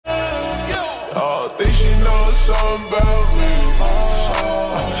Think she knows something about me.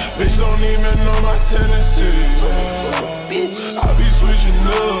 Bitch don't even know my tendencies. Bitch, I be switching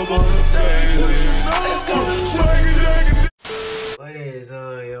up on the daily. Let's go, swagger jacket. What is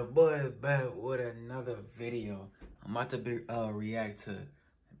your boy is back with another video. I'm about to react to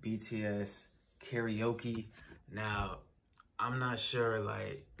BTS Karaoke. Now, I'm not sure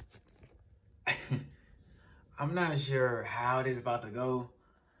like I'm not sure how this is about to go,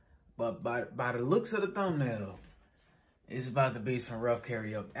 but by the looks of the thumbnail, it's about to be some rough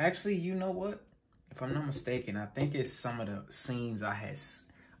karaoke. Actually, you know what? If I'm not mistaken, I think it's some of the scenes I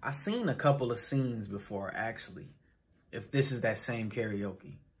seen a couple of scenes before actually. If this is that same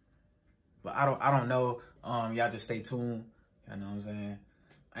karaoke, but I don't know. Y'all just stay tuned. Y'all know what I'm saying?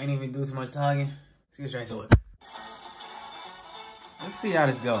 I ain't even do too much talking. Let's get straight to it. Let's see how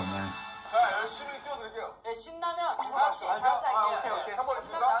this goes, man.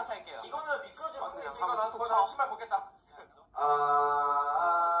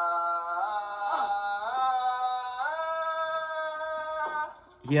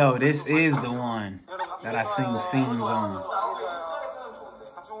 Yo, this is the one that I seen scenes on.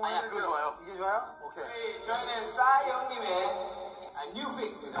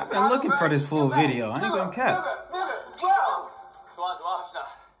 I've been looking for this full video. I ain't gonna cap.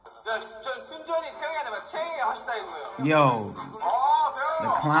 Yo, the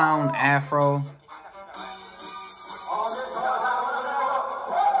clown afro.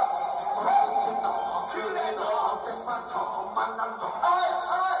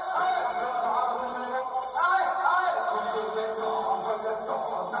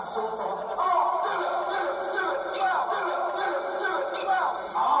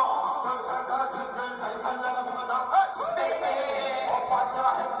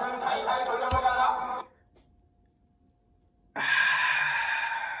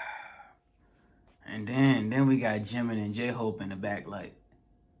 And then we got Jimin and J-Hope in the back, like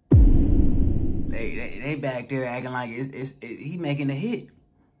they back there acting like he making a hit.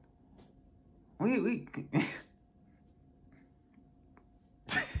 We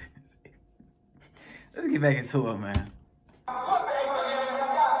let's get back into it, man.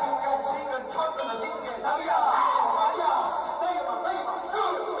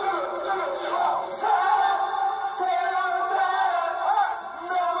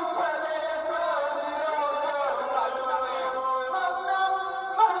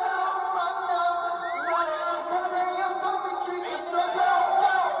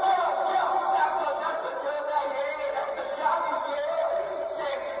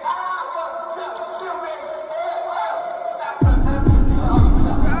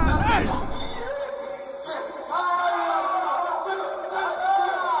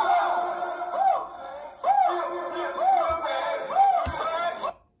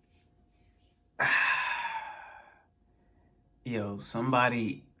 Yo,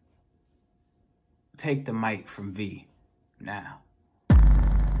 somebody take the mic from V now.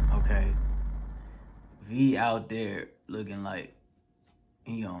 Okay. V out there looking like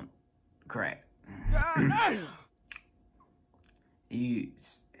he on crack. He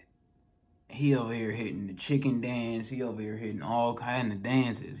over here hitting the chicken dance. He over here hitting all kind of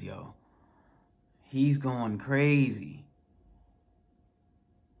dances, yo. He's going crazy.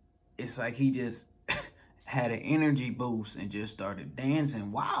 It's like he just had an energy boost and just started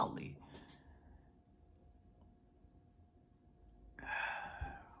dancing wildly.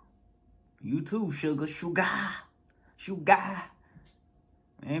 You too, sugar. I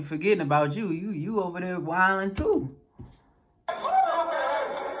ain't forgetting about you. You over there wilding too.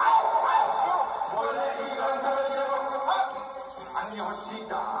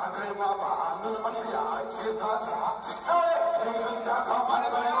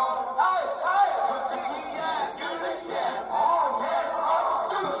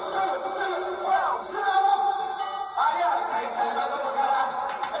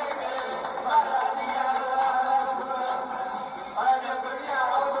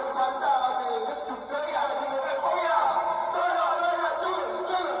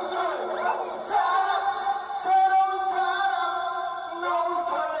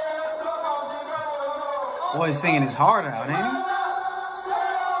 Boy, singing his heart out, ain't he?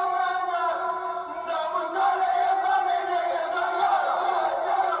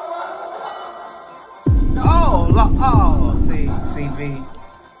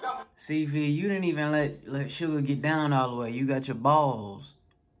 CV, you didn't even let Sugar get down all the way. You got your balls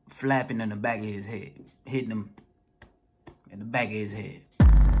flapping in the back of his head, hitting him in the back of his head.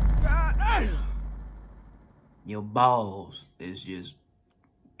 Your balls is just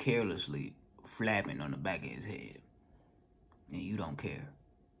carelessly flapping on the back of his head, and you don't care.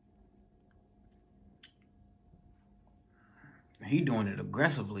 He doing it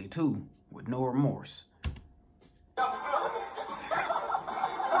aggressively too, with no remorse.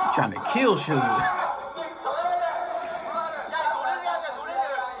 Trying to kill Sugar.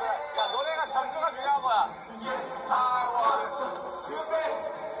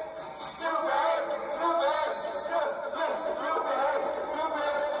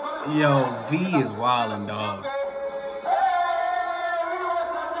 Yo, V is wildin', dog.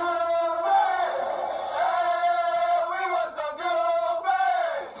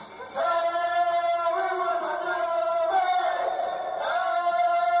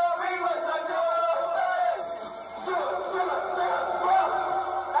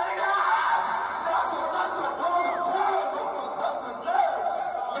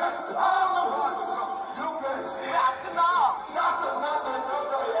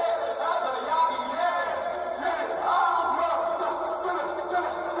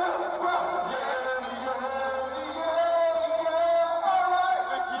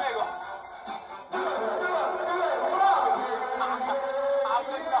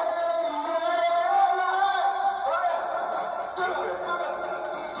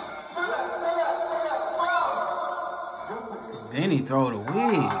 Then he throw the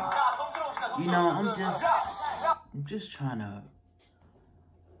wig. You know, I'm just trying to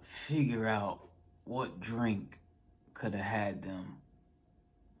figure out what drink could have had them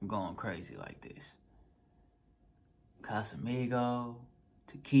going crazy like this. Casamigo,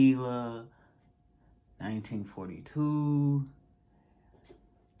 tequila, 1942.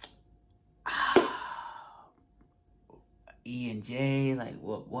 E&J, like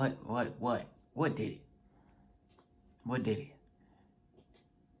what did it? What did it?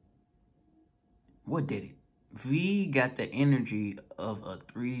 What did it? V got the energy of a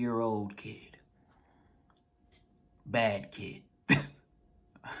 3-year-old kid. Bad kid.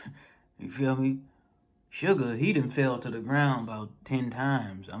 You feel me? Sugar, he done fell to the ground about 10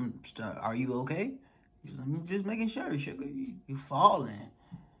 times. Are you okay? I'm just making sure, Sugar. You falling.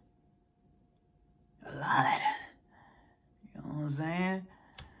 A lot. You know what I'm saying?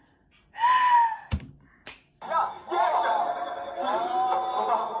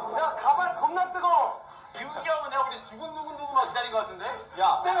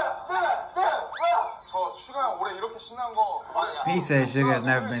 He said Sugar has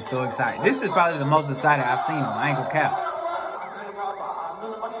never been so excited. This is probably the most excited I've seen him. I ain't gonna cap.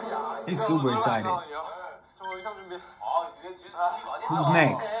 He's super excited. Who's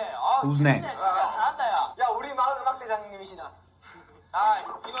next? Who's next?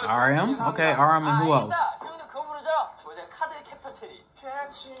 RM? Okay, RM and who else?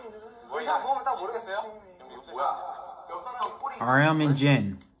 RM and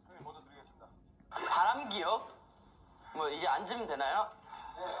Jen.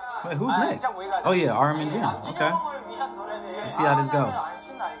 Wait, who's next? Oh yeah, RM and Jen. Okay. Let's see how this goes.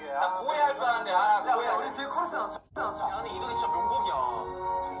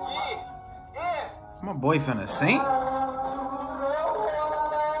 My boy finna sing?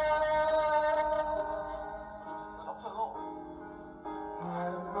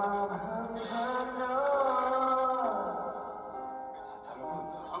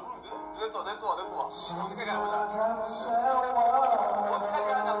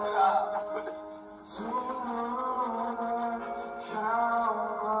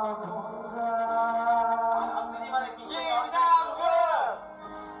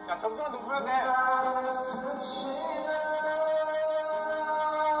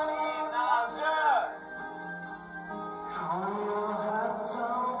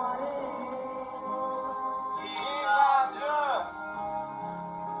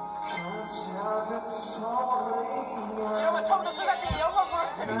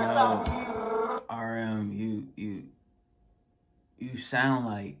 RM, you sound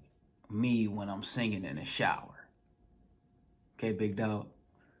like me when I'm singing in the shower. Okay, big dog?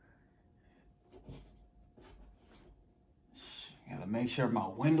 Gotta make sure my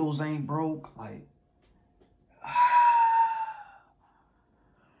windows ain't broke. Like,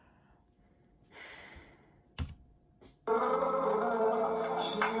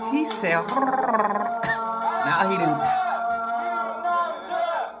 he said, now he didn't.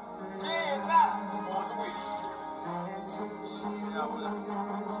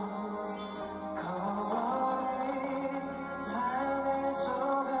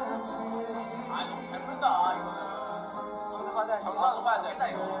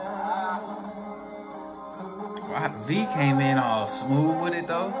 V came in all smooth with it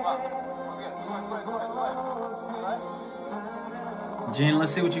though. Jen,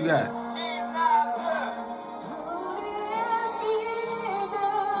 let's see what you got.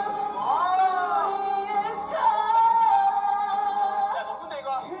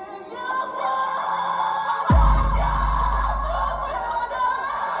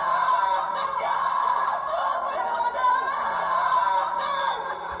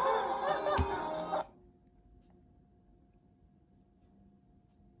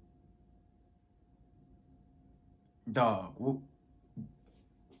 Dog.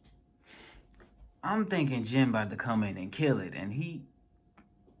 I'm thinking Jin about to come in and kill it, and he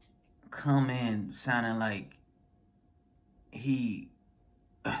come in sounding like he...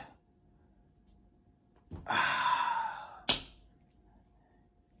 I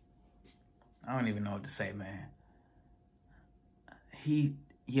don't even know what to say, man.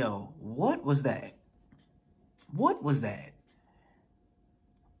 Yo, what was that? What was that?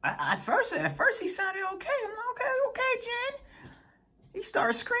 At first he sounded okay. I'm like, okay, Jen. He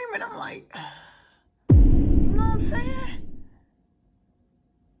started screaming. I'm like, you know what I'm saying?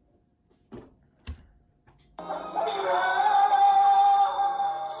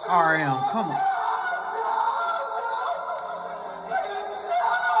 RM, come on.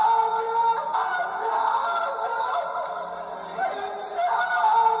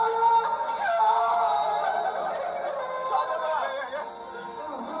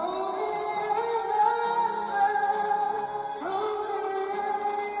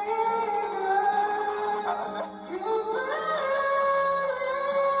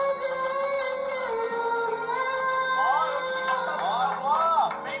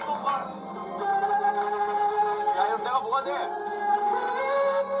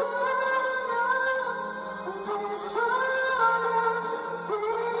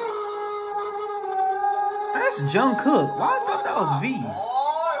 That's Jungkook. Why I thought that was V?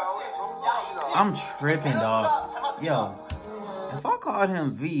 I'm tripping, dog. Yo, if I called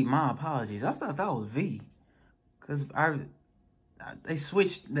him V, my apologies. I thought that was V. Cause they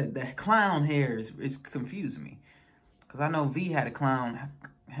switched the clown hair is confusing me. Cause I know V had a clown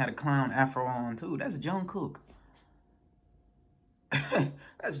afro on too. That's Jungkook.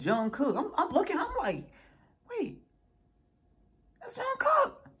 That's Jungkook. I'm looking. I'm like, wait, that's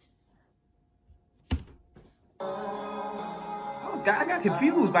Jungkook. I got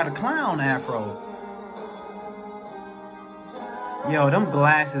confused by the clown afro. Yo, them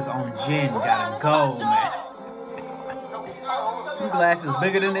glasses on Jin gotta go, man. Them glasses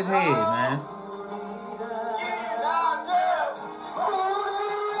bigger than his head, man.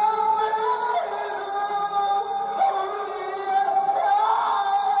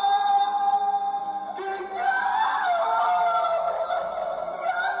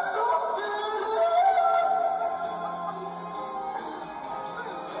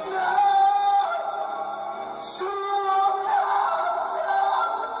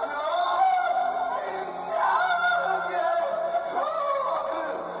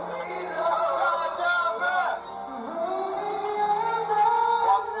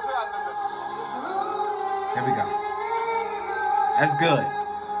 Here we go. That's good.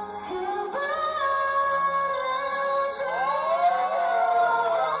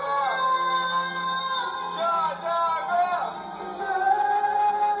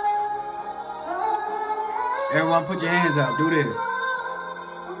 Everyone put your hands up. Do this.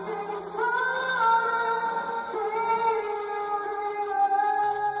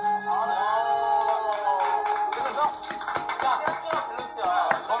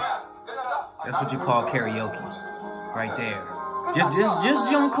 That's what you call karaoke, right there. Just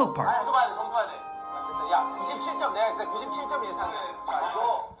Jungkook part.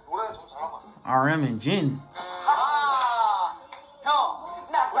 RM and Jin.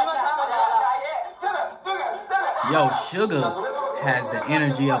 Yo, Sugar has the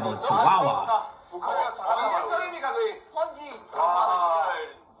energy of a chihuahua.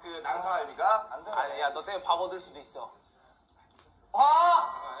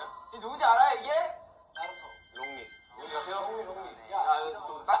 이 누군지 알아 이게? 롱리. 롱리. 야,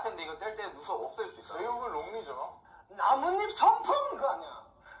 좀 빡센데 이거 뗄 때 눈썹 없앨 수 있어. 제 얼굴 롱리잖아. 나뭇잎 선풍 그거 아니야?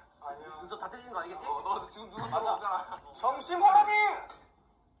 아니야. 눈썹 다 떼진 거 아니겠지? 너 지금 눈썹 다 없잖아. 점심 호랑이.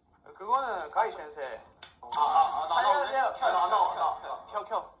 그거는 가이 센세. 나 나오네.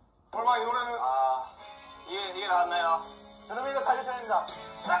 켜. 설마 이 노래는? 이게 나왔나요? 여러분 이거 살려줘야 됩니다.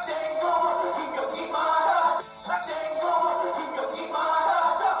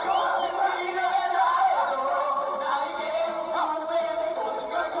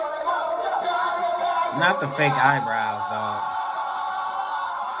 Not the fake eyebrows, dog.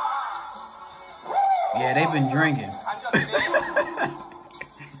 Yeah, they've been drinking.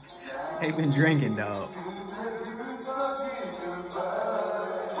 They've been drinking, dog.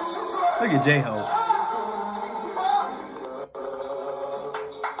 Look at J-Hope.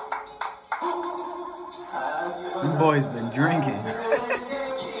 These boys been drinking.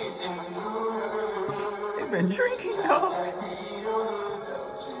 They've been drinking, dog.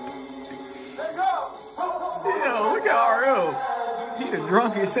 Yo, look at RL. He the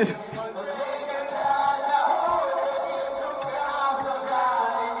drunkest in the...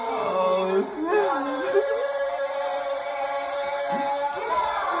 Oh,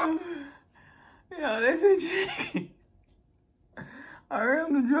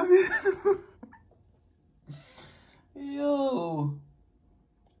 RM the drunkest.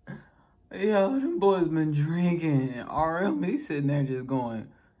 Yo, them boys been drinking. And RM, he sitting there just going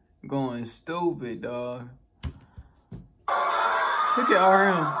stupid, dog. Look at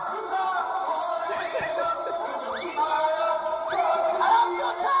RM.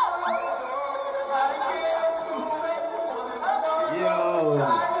 Yo.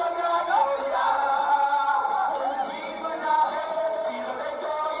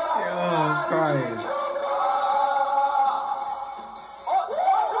 I'm crying.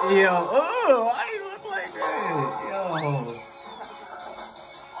 Yo, why you look like that?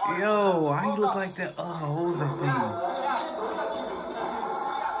 Yo, why you look like that? Oh, what was that thing?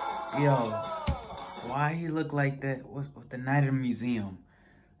 Yo, why he look like that? What's the night of the museum?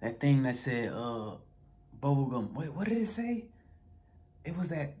 That thing that said, bubblegum. Wait, what did it say? It was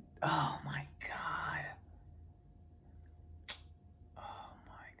that, oh my God. Oh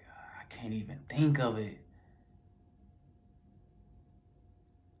my God, I can't even think of it.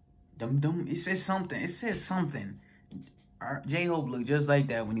 It says something. J-Hope looked just like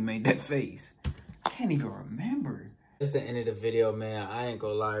that when he made that face. I can't even remember. This is the end of the video, man. I ain't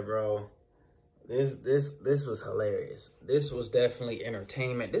gonna lie, bro. This was hilarious. This was definitely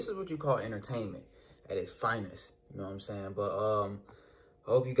entertainment. This is what you call entertainment at its finest. You know what I'm saying? But I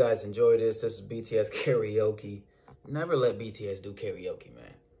hope you guys enjoy this. This is BTS Karaoke. Never let BTS do karaoke,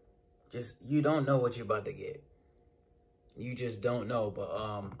 man. You don't know what you're about to get. You just don't know. But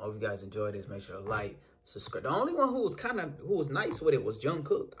hope you guys enjoyed this. Make sure to like, subscribe. The only one who was nice with it was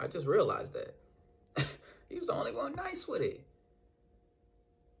Jungkook. I just realized that. He was the only one nice with it.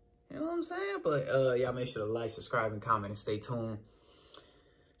 You know what I'm saying? But y'all make sure to like, subscribe, and comment, and stay tuned.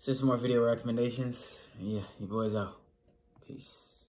 See some more video recommendations. Yeah, you boys out. Peace.